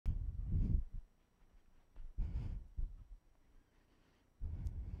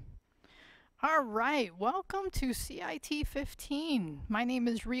All right, welcome to CIT15. My name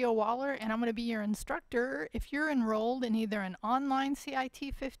is Rio Waller and I'm going to be your instructor if you're enrolled in either an online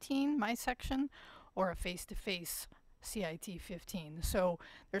CIT15, my section, or a face-to-face CIT15. So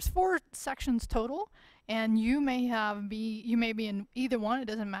there's 4 sections total, and you may be in either one. It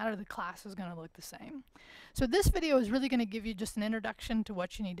doesn't matter, the class is going to look the same. So this video is really going to give you just an introduction to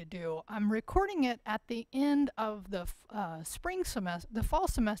what you need to do. I'm recording it at the end of the fall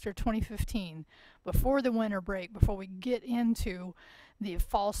semester 2015, before the winter break, before we get into the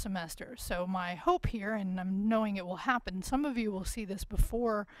fall semester. So my hope here, and I'm knowing it will happen, some of you will see this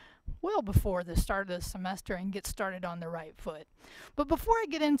well before the start of the semester and get started on the right foot. But before I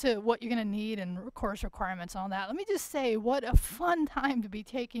get into what you're going to need and course requirements and all that, let me just say what a fun time to be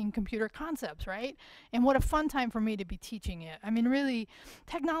taking computer concepts, right? And what a fun time for me to be teaching it. I mean, really,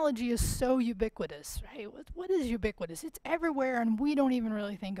 technology is so ubiquitous, right? What is ubiquitous? It's everywhere, and we don't even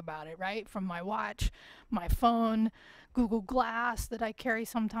really think about it, right? From my watch, my phone, Google Glass that I carry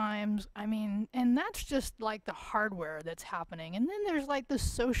sometimes. I mean, and that's just like the hardware that's happening. And then there's like the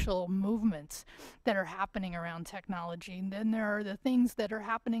social movements that are happening around technology. And then there are the things that are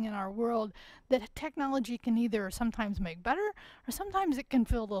happening in our world that technology can either sometimes make better or sometimes it can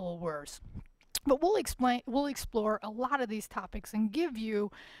feel a little worse. But we'll explore a lot of these topics and give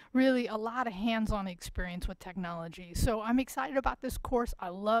you really a lot of hands-on experience with technology. So I'm excited about this course. I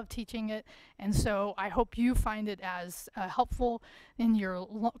love teaching it, and so I hope you find it as helpful in your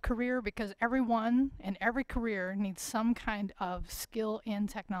career, because everyone in every career needs some kind of skill in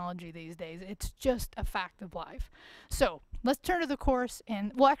technology these days. It's just a fact of life. So let's turn to the course,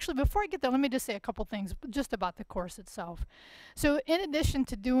 and well, actually, before I get there, let me just say a couple things just about the course itself. So in addition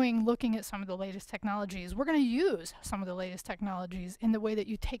to looking at some of the latest technologies, we're going to use some of the latest technologies in the way that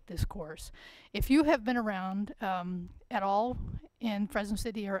you take this course. If you have been around at all in Fresno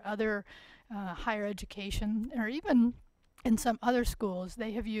City or other higher education, or even in some other schools,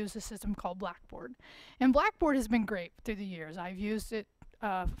 they have used a system called Blackboard. And Blackboard has been great through the years. I've used it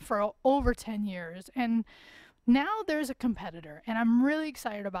for over 10 years. And now there's a competitor, and I'm really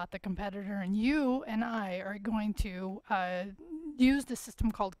excited about the competitor, and you and I are going to use the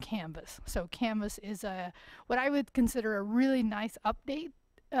system called Canvas. So Canvas is what I would consider a really nice updated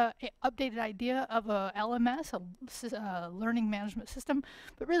idea of a LMS, a learning management system,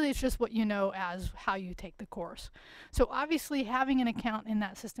 but really it's just what you know as how you take the course. So obviously having an account in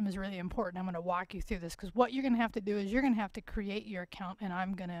that system is really important. I'm going to walk you through this, because what you're going to have to do is you're going to have to create your account, and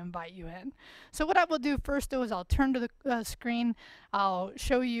I'm going to invite you in. So what I will do first, though, is I'll turn to the screen. I'll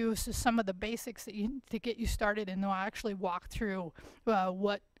show you some of the basics to get you started, and then I'll actually walk through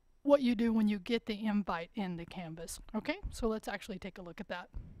what you do when you get the invite in the Canvas. Okay, so let's actually take a look at that.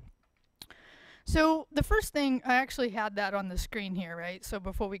 So the first thing, I actually had that on the screen here, right? So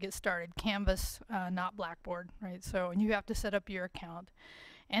before we get started, Canvas, not Blackboard, right? So, and you have to set up your account.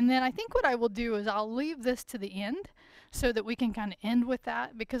 And then I think what I will do is I'll leave this to the end so that we can kind of end with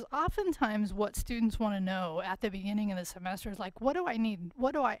that, because oftentimes what students want to know at the beginning of the semester is like, what do I need?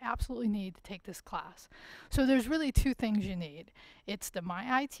 What do I absolutely need to take this class? So there's really 2 things you need. It's the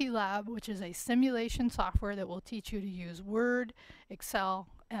My IT Lab, which is a simulation software that will teach you to use Word, Excel,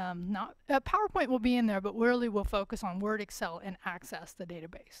 PowerPoint will be in there, but really we'll focus on Word, Excel, and access the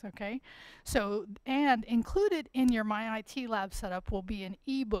database, okay? So, and included in your My IT Lab setup will be an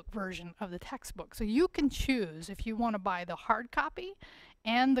ebook version of the textbook. So you can choose if you want to buy the hard copy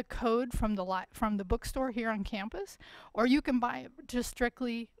and the code from the bookstore here on campus, or you can buy it just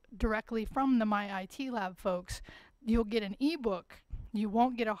directly from the My IT Lab folks. You'll get an ebook. You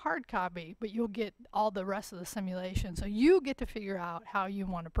won't get a hard copy, but you'll get all the rest of the simulation. So you get to figure out how you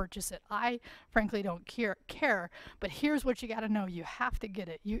want to purchase it. I frankly don't care, but here's what you got to know. You have to get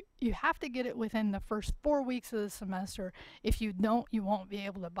it. You have to get it within the first 4 weeks of the semester. If you don't, you won't be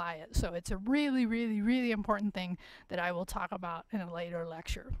able to buy it. So it's a really, really, really important thing that I will talk about in a later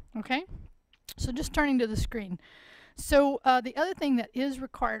lecture. Okay? So just turning to the screen. So the other thing that is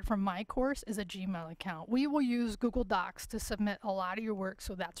required from my course is a Gmail account. We will use Google Docs to submit a lot of your work,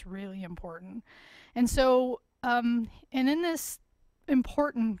 so that's really important. And so, and in this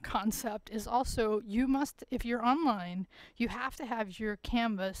important concept is also, you must, if you're online, you have to have your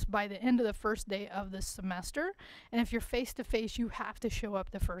Canvas by the end of the first day of the semester. And if you're face-to-face, you have to show up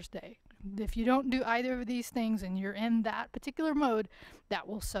the first day. If you don't do either of these things and you're in that particular mode, that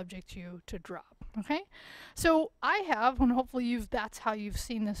will subject you to drop. Okay, so I have, and hopefully that's how you've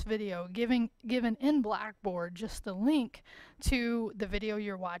seen this video, given in Blackboard just the link to the video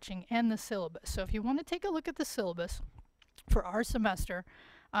you're watching and the syllabus. So if you want to take a look at the syllabus for our semester,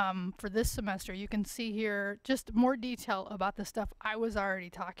 for this semester, you can see here just more detail about the stuff I was already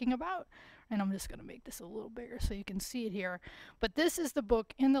talking about. and I'm just going to make this a little bigger so you can see it here. But this is the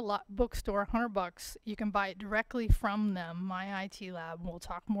book in the bookstore, $100. You can buy it directly from them, My IT Lab. We'll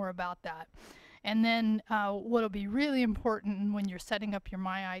talk more about that. And then what'll be really important when you're setting up your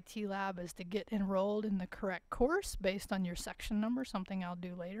My IT Lab is to get enrolled in the correct course based on your section number, something I'll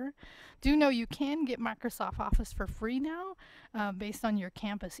do later. Do know you can get Microsoft Office for free now based on your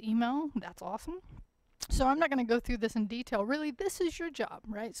campus email. That's awesome. So I'm not going to go through this in detail. Really, this is your job,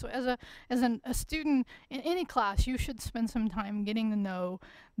 right? So as a student in any class, you should spend some time getting to know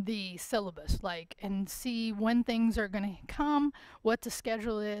the syllabus, and see when things are going to come, what the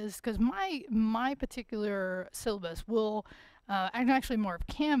schedule is, because my particular syllabus will, and actually more of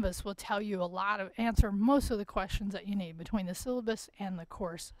Canvas, will tell you answer most of the questions that you need between the syllabus and the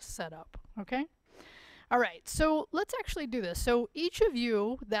course setup, okay? All right, so let's actually do this. So each of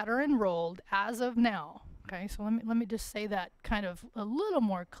you that are enrolled as of now, okay, so let me just say that kind of a little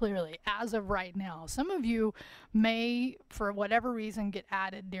more clearly, as of right now. Some of you may, for whatever reason, get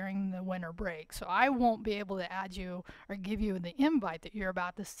added during the winter break. So I won't be able to add you or give you the invite that you're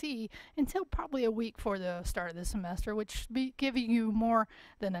about to see until probably a week before the start of the semester, which be giving you more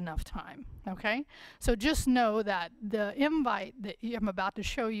than enough time, okay? So just know that the invite that I'm about to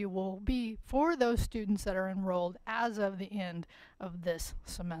show you will be for those students that are enrolled as of the end of this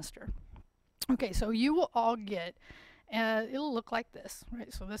semester. Okay, so you will all get, it'll look like this,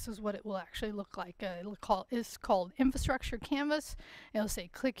 right? So this is what it will actually look like. It's called Infrastructure Canvas. It'll say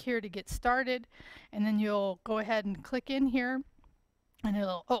click here to get started, and then you'll go ahead and click in here, and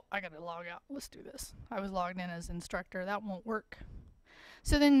it'll, oh, I gotta log out. Let's do this. I was logged in as instructor. That won't work.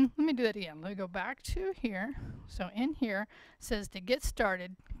 So then let me do that again. Let me go back to here. So in here it says to get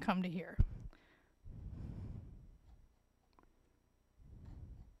started, come to here.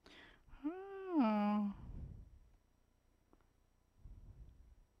 Oh.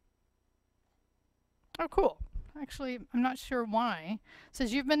 Oh, cool. Actually, I'm not sure why. It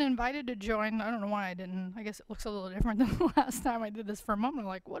says you've been invited to join. I don't know why I didn't. I guess it looks a little different than the last time I did this for a moment. I'm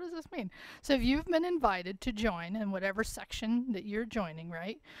like, what does this mean? So if you've been invited to join in whatever section that you're joining,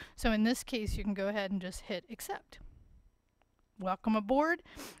 right? So in this case, you can go ahead and just hit accept. Welcome aboard.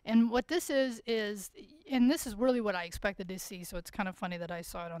 And what this is, and this is really what I expected to see, so it's kind of funny that I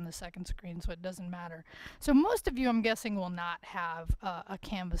saw it on the second screen, so it doesn't matter. So most of you, I'm guessing, will not have a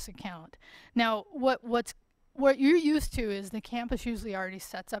Canvas account. Now, what you're used to is the campus usually already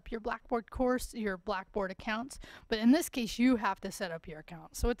sets up your Blackboard course, your Blackboard accounts, but in this case, you have to set up your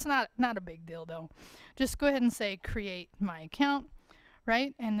account. So it's not a big deal, though. Just go ahead and say create my account.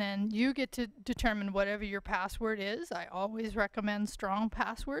 Right? And then you get to determine whatever your password is. I always recommend strong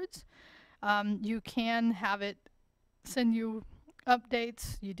passwords. You can have it send you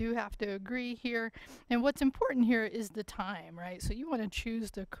updates. You do have to agree here. And what's important here is the time, right? So you want to choose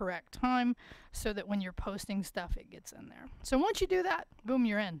the correct time so that when you're posting stuff, it gets in there. So once you do that, boom,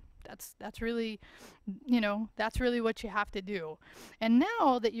 you're in. That's really, that's really what you have to do. And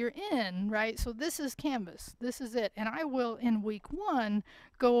now that you're in, right, so this is Canvas. This is it. And I will, in week 1,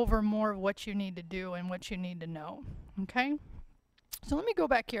 go over more of what you need to do and what you need to know. Okay? So let me go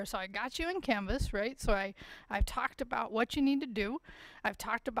back here. So I got you in Canvas, right? So I've talked about what you need to do. I've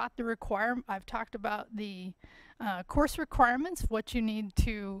talked about the I've talked about the course requirements, what you need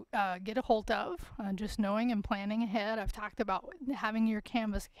to get a hold of, just knowing and planning ahead. I've talked about having your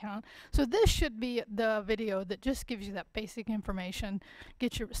Canvas account. So this should be the video that just gives you that basic information,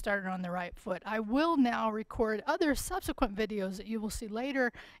 get you started on the right foot. I will now record other subsequent videos that you will see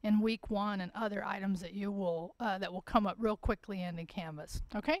later in week 1 and other items that you will that will come up real quickly into Canvas.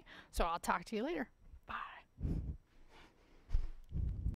 Okay, so I'll talk to you later. Bye.